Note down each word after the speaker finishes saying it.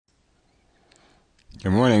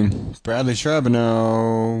Good morning. Bradley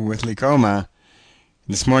Charbonneau with Lycoma.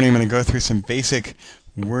 This morning I'm going to go through some basic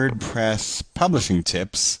WordPress publishing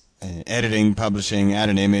tips. Editing, publishing, add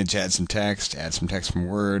an image, add some text from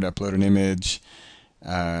Word, upload an image,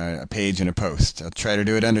 a page, and a post. I'll try to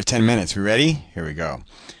do it under 10 minutes. We ready? Here we go.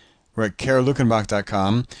 We're at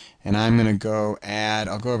carollukenbach.com, and I'm going to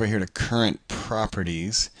I'll go over here to Current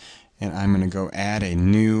Properties, and I'm going to go add a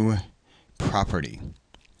new property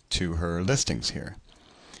to her listings here.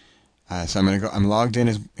 So I'm logged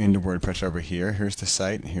into WordPress over here. Here's the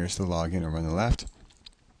site, and here's the login over on the left.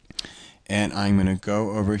 And I'm going to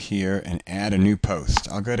go over here and add a new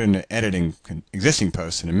post. I'll go into editing existing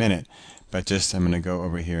posts in a minute, but I'm going to go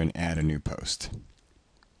over here and add a new post.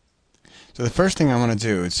 So the first thing I want to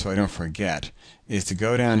do, so I don't forget, is to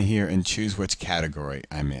go down here and choose which category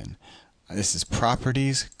I'm in. This is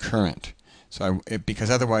Properties Current.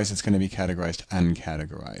 Because otherwise it's going to be categorized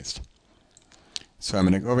uncategorized. So I'm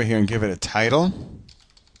going to go over here and give it a title.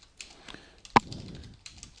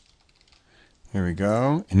 There we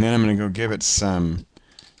go. And then I'm going to go give it some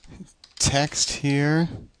text here.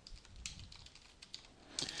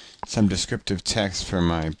 Some descriptive text for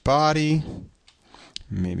my body.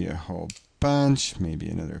 Maybe a whole bunch. Maybe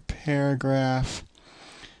another paragraph.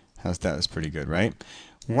 That was pretty good, right?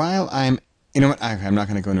 You know what? I'm not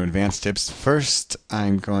going to go into advanced tips. First,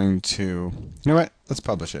 I'm going to... You know what? Let's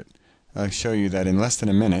publish it. I'll show you that in less than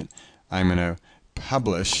a minute, I'm going to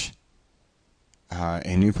publish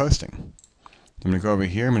a new posting. I'm going to go over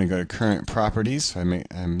here. I'm going to go to Current Properties. So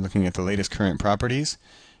I'm looking at the latest current properties.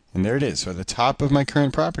 And there it is. So at the top of my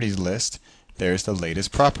current properties list, there's the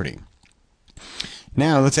latest property.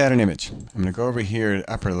 Now let's add an image. I'm going to go over here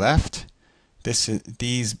to upper left. This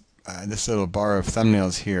little bar of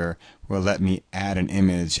thumbnails here will let me add an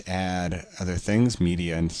image, add other things,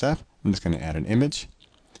 media and stuff. I'm just going to add an image.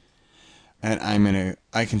 And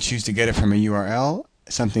I can choose to get it from a URL,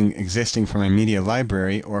 something existing from my media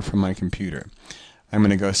library, or from my computer. I'm going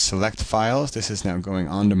to go select files. This is now going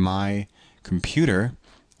onto my computer.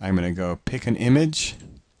 I'm going to go pick an image.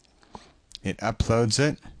 It uploads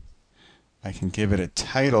it. I can give it a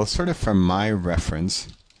title, sort of from my reference.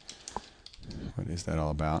 What is that all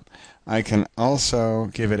about? I can also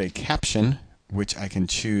give it a caption, which I can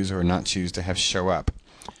choose or not choose to have show up.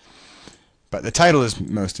 But the title is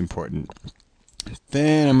most important.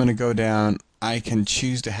 Then I'm going to go down. I can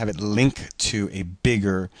choose to have it link to a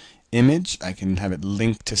bigger image. I can have it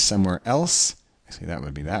link to somewhere else. Actually, that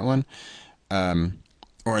would be that one.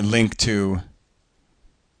 Or link to,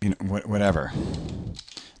 whatever.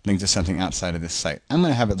 Link to something outside of this site. I'm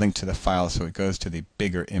going to have it linked to the file so it goes to the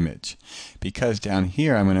bigger image. Because down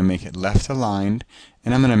here I'm going to make it left aligned,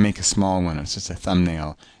 and I'm going to make a small one. It's just a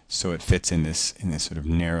thumbnail so it fits in this sort of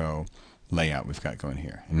narrow layout we've got going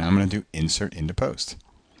here. And now I'm going to do Insert into Post.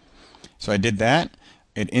 So I did that.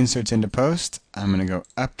 It inserts into post. I'm going to go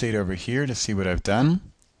update over here to see what I've done.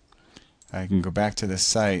 I can go back to the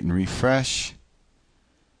site and refresh.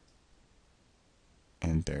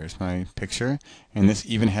 And there's my picture. And this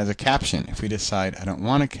even has a caption. If we decide I don't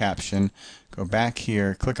want a caption, go back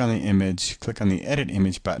here, click on the image, click on the Edit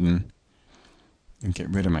Image button, and get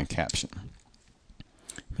rid of my caption.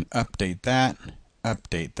 And update that,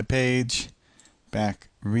 update the page, back,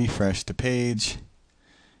 refresh the page,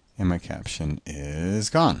 and my caption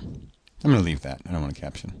is gone. I'm going to leave that. I don't want a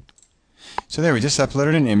caption. So there, we just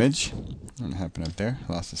uploaded an image. What happened up there?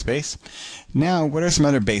 Lost the space. Now, what are some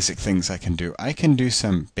other basic things I can do? I can do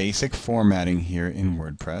some basic formatting here in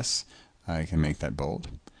WordPress. I can make that bold.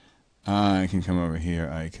 I can come over here.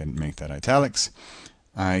 I can make that italics.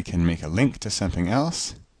 I can make a link to something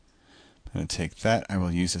else. I'm going to take that. I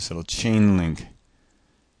will use this little chain link.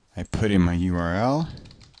 I put in my URL.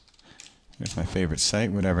 Here's my favorite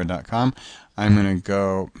site, whatever.com. I'm going to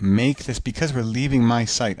go make this, because we're leaving my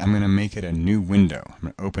site, I'm going to make it a new window. I'm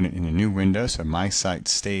going to open it in a new window so my site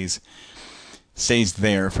stays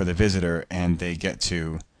there for the visitor and they get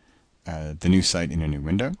to the new site in a new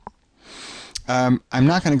window. I'm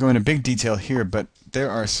not going to go into big detail here, but there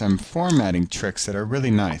are some formatting tricks that are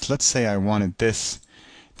really nice. Let's say I wanted this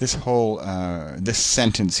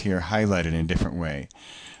sentence here highlighted in a different way.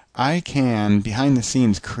 I can, behind the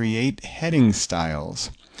scenes, create heading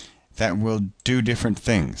styles that will do different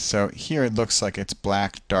things. So here it looks like it's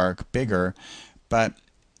black, dark, bigger, but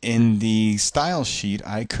in the style sheet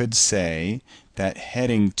I could say that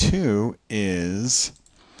heading 2 is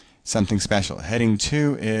something special. Heading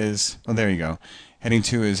 2 is, oh, there you go. Heading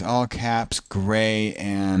 2 is all caps, gray,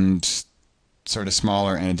 and sort of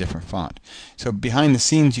smaller and a different font. So behind the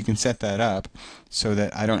scenes you can set that up so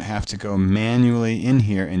that I don't have to go manually in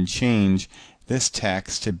here and change this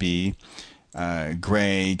text to be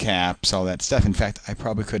gray, caps, all that stuff. In fact, I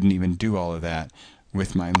probably couldn't even do all of that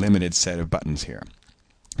with my limited set of buttons here.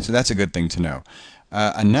 So that's a good thing to know.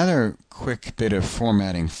 Another quick bit of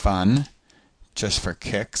formatting fun, just for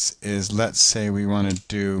kicks, is let's say we want to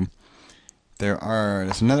do,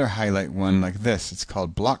 there's another highlight one like this. It's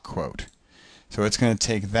called block quote. So it's going to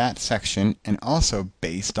take that section, and also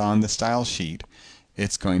based on the style sheet,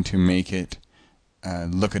 it's going to make it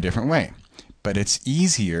look a different way. But it's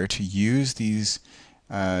easier to use these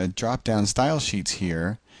drop-down style sheets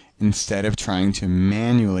here instead of trying to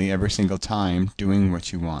manually every single time doing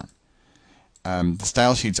what you want. The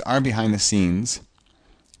style sheets are behind the scenes,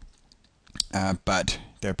 but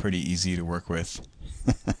they're pretty easy to work with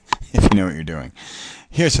if you know what you're doing.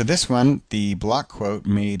 Here, so this one, the block quote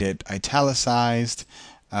made it italicized,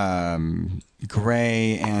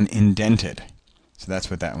 gray, and indented. So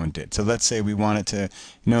that's what that one did. So let's say we want it to,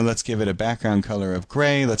 let's give it a background color of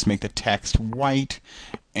gray. Let's make the text white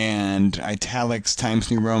and italics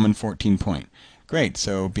Times New Roman 14 point. Great.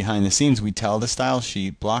 So behind the scenes, we tell the style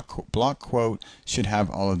sheet block quote should have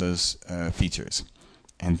all of those features.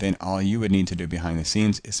 And then all you would need to do behind the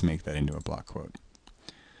scenes is make that into a block quote.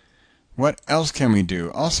 What else can we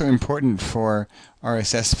do? Also important for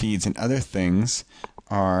RSS feeds and other things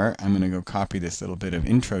are, I'm going to go copy this little bit of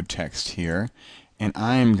intro text here, and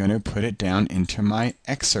I'm going to put it down into my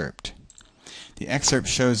excerpt. The excerpt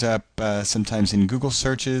shows up sometimes in Google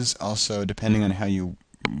searches, also depending on how you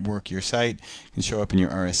work your site, it can show up in your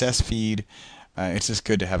RSS feed. It's just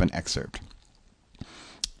good to have an excerpt.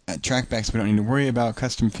 Trackbacks we don't need to worry about,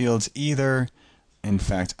 custom fields either. In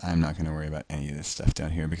fact, I'm not going to worry about any of this stuff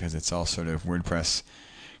down here because it's all sort of WordPress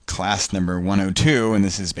class number 102, and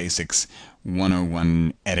this is Basics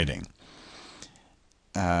 101 editing.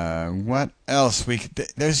 What else?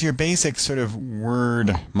 There's your basic sort of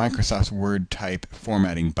Microsoft Word type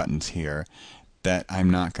formatting buttons here that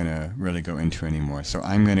I'm not going to really go into anymore. So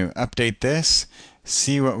I'm going to update this,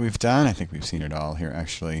 see what we've done. I think we've seen it all here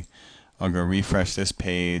actually. I'll go refresh this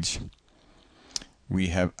page. We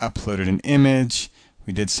have uploaded an image,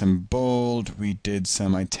 we did some bold, we did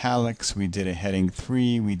some italics, we did a heading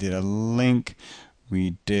 3, we did a link,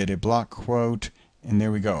 we did a block quote, and there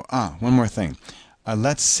we go. One more thing.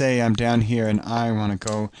 Let's say I'm down here and I want to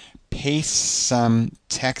go paste some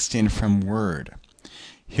text in from Word.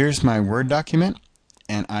 Here's my Word document,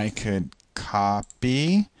 and I could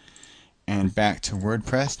copy and back to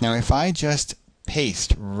WordPress. Now if I just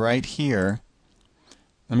paste right here,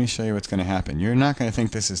 let me show you what's going to happen. You're not going to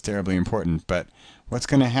think this is terribly important, but what's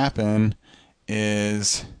going to happen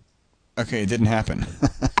is, okay, it didn't happen.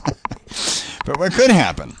 But what could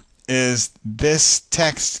happen is this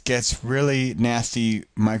text gets really nasty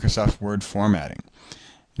Microsoft Word formatting.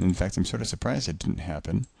 And in fact, I'm sort of surprised it didn't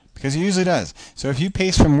happen, because it usually does. So if you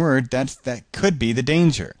paste from Word, that could be the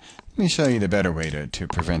danger. Let me show you the better way to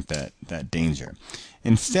prevent that danger.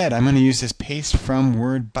 Instead, I'm going to use this Paste from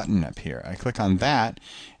Word button up here. I click on that,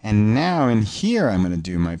 and now in here I'm going to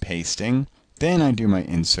do my pasting. Then I do my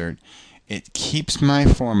insert. It keeps my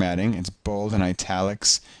formatting. It's bold and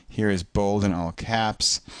italics. Here is bold and all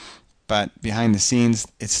caps. But behind the scenes,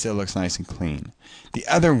 it still looks nice and clean. The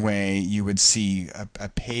other way, you would see a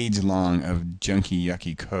page long of junky,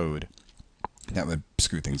 yucky code. That would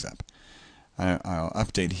screw things up. I'll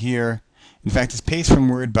update here. In fact, this Paste from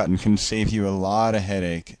Word button can save you a lot of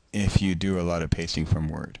headache if you do a lot of pasting from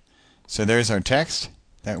Word. So there's our text.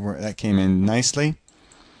 That came in nicely.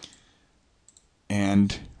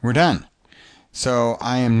 And we're done. So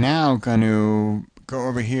I am now going to go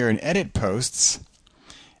over here and edit posts.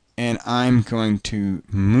 And I'm going to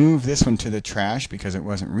move this one to the trash because it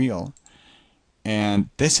wasn't real. And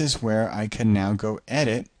this is where I can now go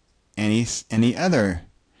edit any other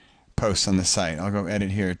posts on the site. I'll go edit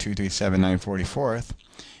here 237.944th,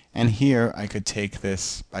 and here I could take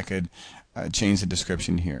this, I could change the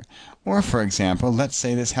description here. Or for example, let's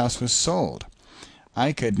say this house was sold.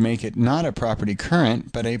 I could make it not a property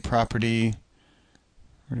current, but a property,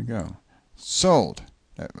 where'd it go? Sold.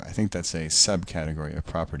 I think that's a subcategory of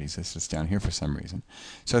properties. This is down here for some reason.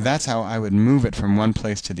 So that's how I would move it from one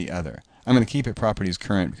place to the other. I'm going to keep it properties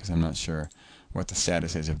current because I'm not sure what the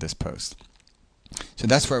status is of this post. So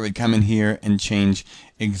that's where we'd come in here and change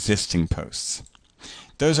existing posts.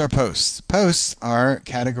 Those are posts. Posts are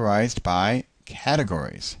categorized by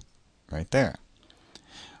categories, right there.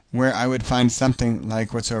 Where I would find something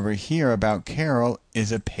like what's over here about Carol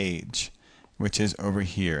is a page, which is over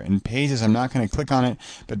here. And pages, I'm not going to click on it,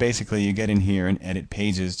 but basically you get in here and edit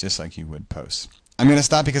pages just like you would posts. I'm going to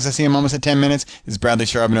stop because I see I'm almost at 10 minutes. This is Bradley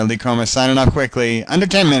Sharp and Lee Coma signing off quickly. Under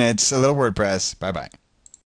 10 minutes, a little WordPress. Bye-bye.